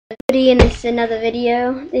And this is another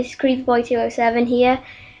video. This is Creepyboy207 here.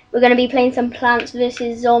 We're going to be playing some Plants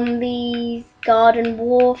vs Zombies Garden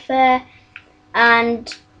Warfare,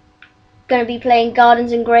 and going to be playing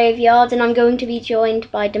Gardens and Graveyards, and I'm going to be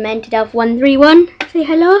joined by Demented Elf 131. Say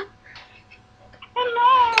hello.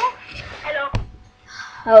 Hello.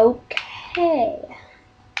 Hello. Okay.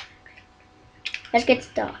 Let's get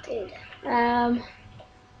started. Right now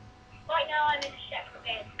I'm in a separate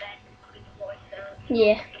bed than Creepyboy, so...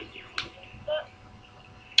 Yeah. But...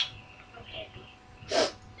 Okay.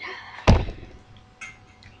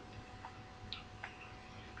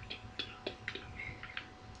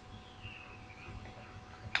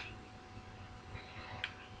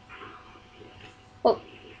 Oh.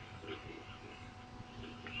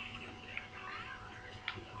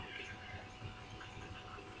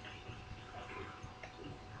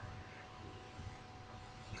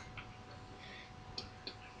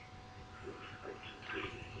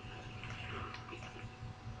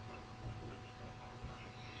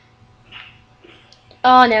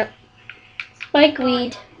 Oh no.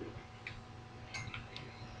 Spikeweed.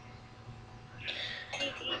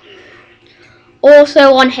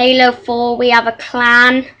 Also on Halo 4 we have a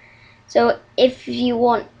clan, so if you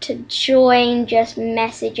want to join, just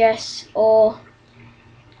message us or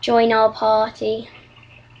join our party.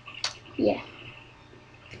 Yeah.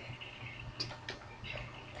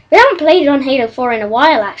 We haven't played on Halo 4 in a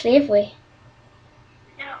while actually, have we?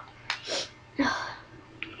 No.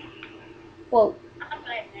 Whoa. I'm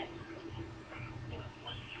playing it.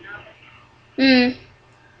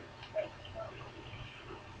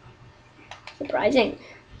 Surprising.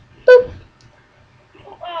 Boop.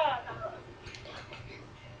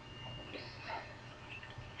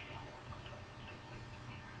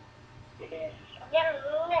 I'm getting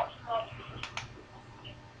lots more.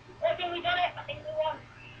 I think we got it. I think we won.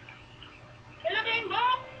 Building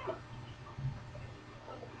bomb!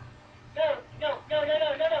 No.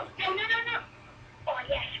 Oh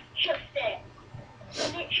yes, just it.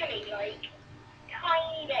 Literally, like,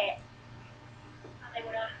 tiny bit. And they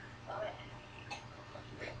would have got it.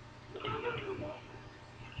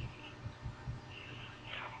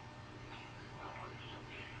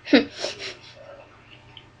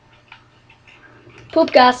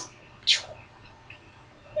 Poop gas.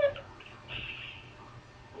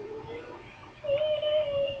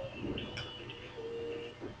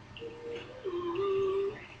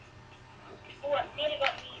 Oh, I nearly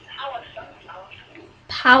got the power sunflower.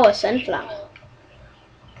 Power sunflower.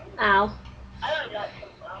 Ow. I don't like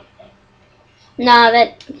sunflowers. Nah,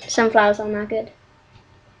 that sunflowers aren't that good.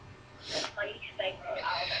 My least favourite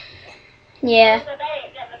out of them. Yeah. They're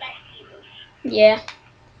the best eaters. Yeah.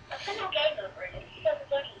 That's a little game over it. They're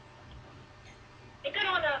good. They're good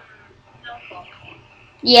on milk.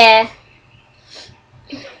 Yeah.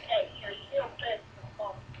 You still burn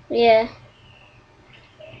milk. Yeah.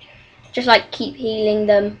 Just like keep healing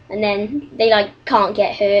them, and then they like can't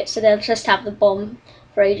get hurt, so they'll just have the bomb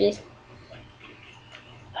for ages.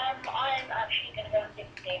 I'm actually gonna go on a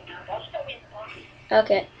different game now, but I'll still be in the party.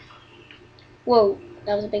 Okay. Whoa,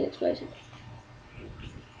 that was a big explosion.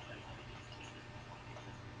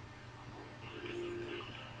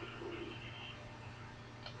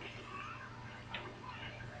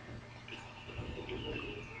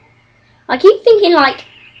 I keep thinking like,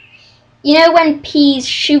 you know when peas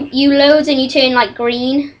shoot you loads and you turn like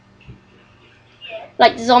green? Yeah.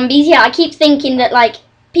 Like zombies? Yeah, I keep thinking that like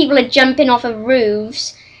people are jumping off of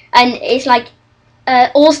roofs, and it's like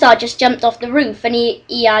All-Star just jumped off the roof and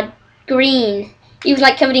he had green. He was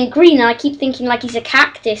like covered in green, and I keep thinking like he's a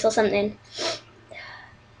cactus or something.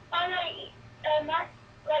 Oh no,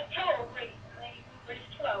 like 12, really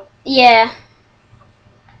 12. Yeah.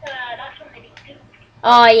 That's what they do.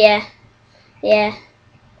 Oh yeah. Yeah.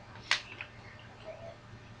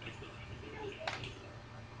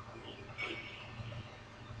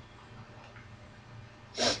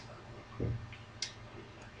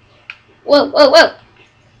 Whoa.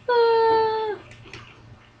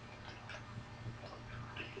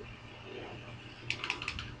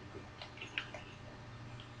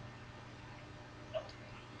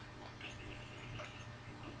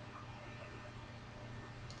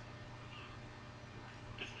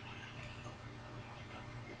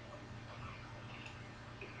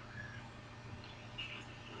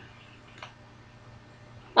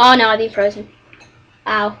 Oh no, I've been frozen.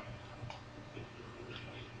 Ow.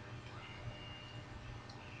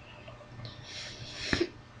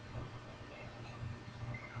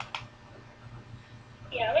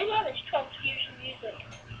 Yeah, I love this 12 fusion music.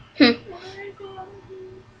 Hmm.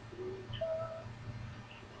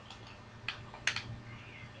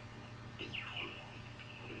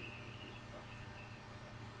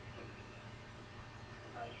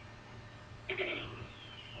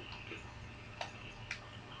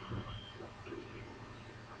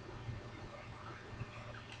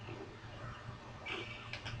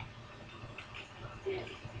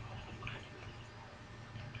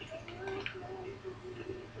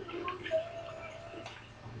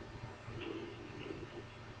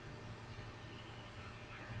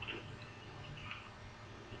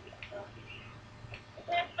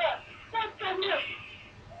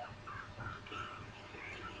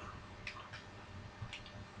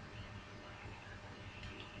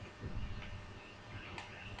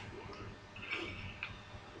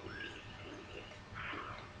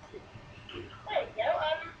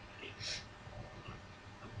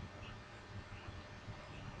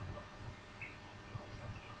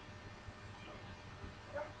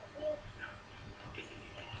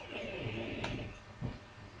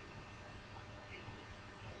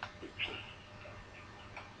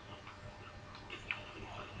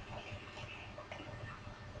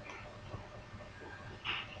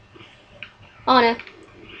 Oh no.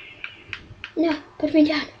 No, put me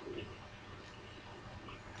down.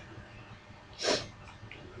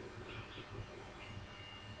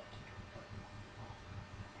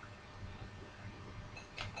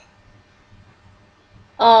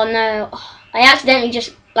 Oh no. I accidentally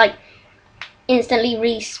just like instantly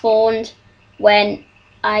respawned when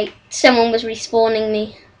someone was respawning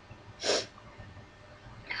me.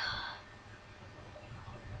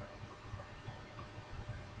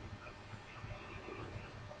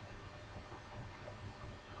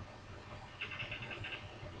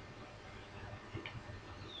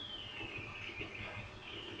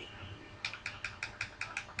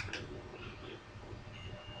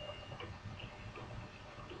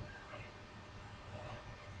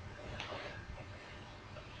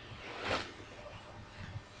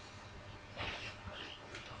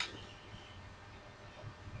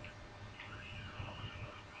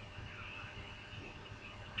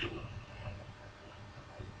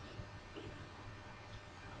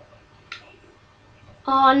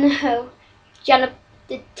 Oh no.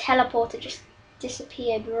 The teleporter just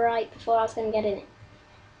disappeared right before I was going to get in it.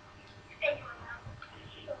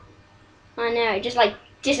 I know, it just like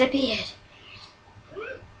disappeared.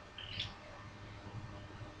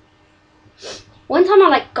 One time I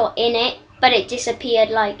like got in it, but it disappeared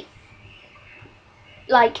like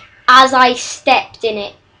as I stepped in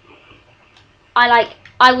it.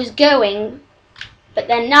 I was going, but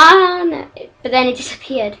then no, but then it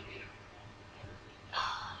disappeared.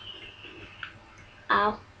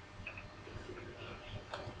 Ow.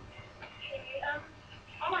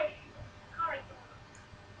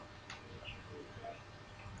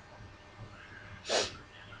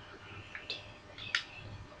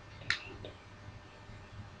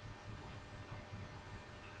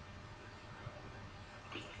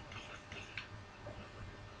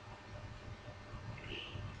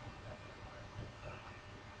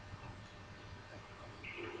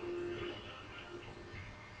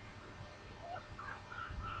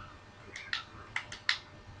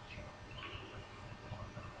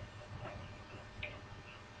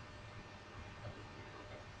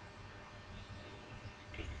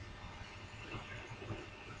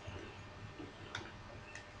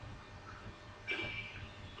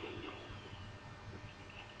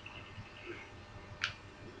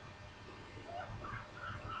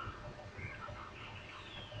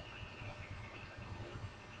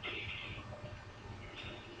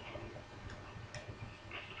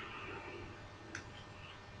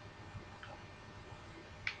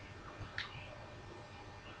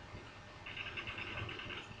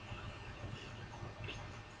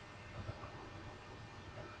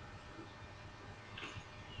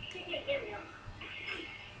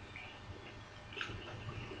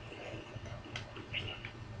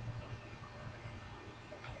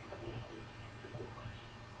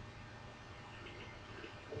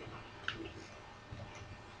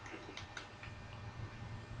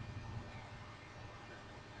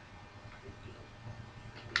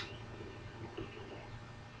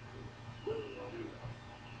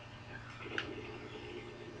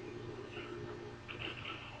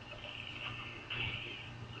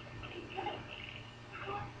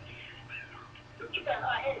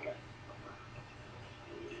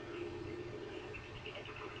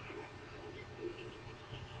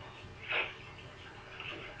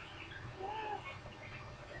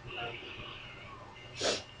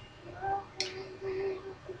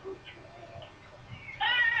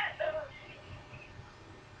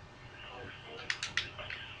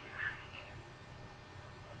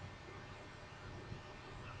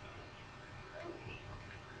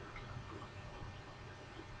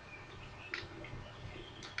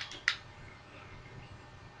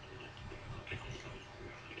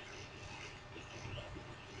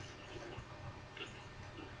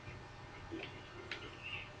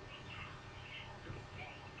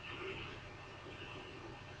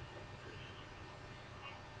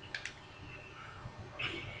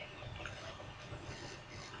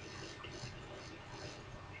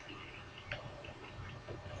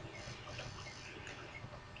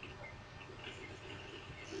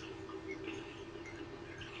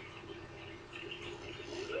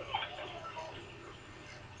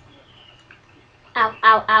 Ow,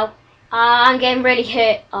 ow, ow. I'm getting really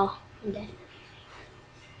hurt. Oh, I'm dead.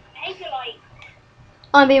 I feel like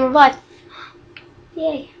I'm being revived.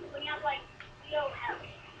 Yay. when you have like low health,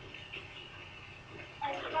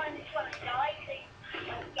 and you kind of just want to die, so you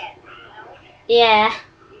don't get health. Yeah.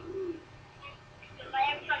 Because like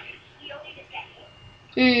every time you only just get hit,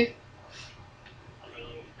 Mm. so you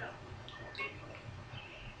just go.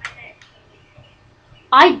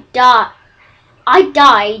 And then I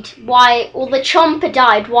died while, or the chomper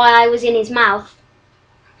died while I was in his mouth.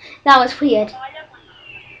 That was weird. I don't want to.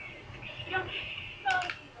 You don't go too long.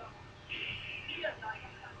 You don't die.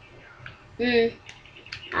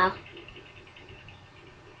 Ow.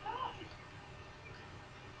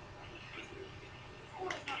 Oh,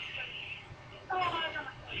 it's not good. Oh, it's not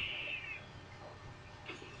good.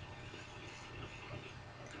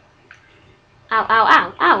 Ow, ow,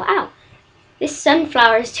 ow, ow, ow. This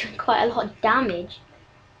sunflower is doing quite a lot of damage.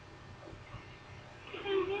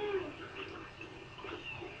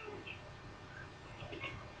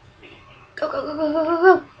 Go, go, go, go, go, go,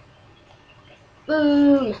 go.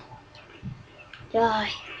 Boom. Die.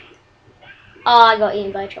 Oh, I got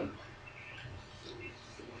eaten by a chomper.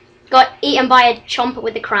 Got eaten by a chomper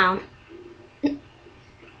with the crown. Yeah,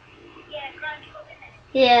 crunch a bit.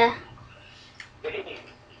 Yeah.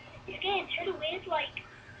 This game sort of weird, like,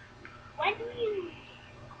 when you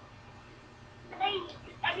play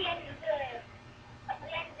at the end of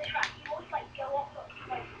the track, you always like go off,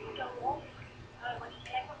 when you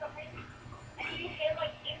click or something, and you hear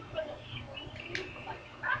like in the screen, like,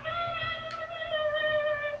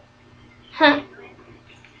 Huh.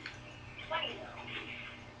 it's funny though.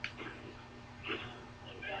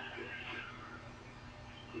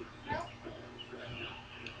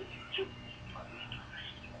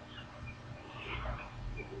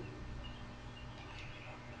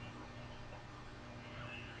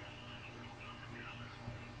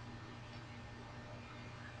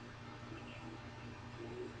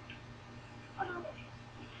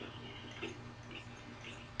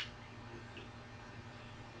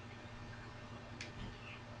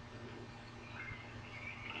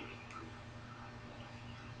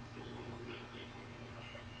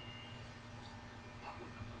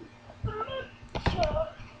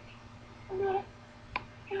 No?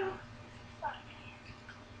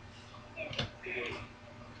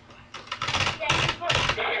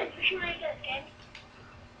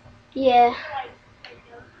 Yeah.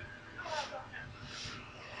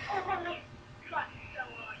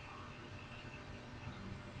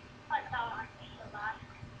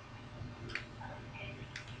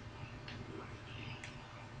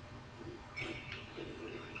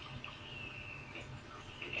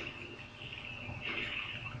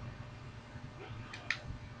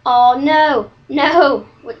 Oh no, no.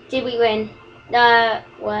 What, did we win?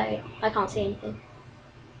 Wait, I can't see anything.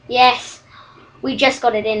 Yes, we just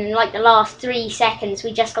got it in like the last 3 seconds.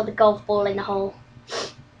 We just got the golf ball in the hole.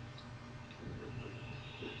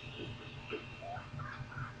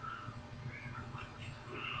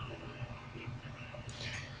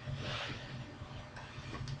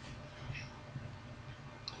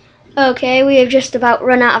 Okay, we have just about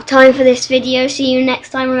run out of time for this video. See you next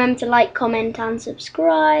time. Remember to like, comment and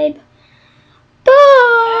subscribe.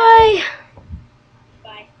 Bye!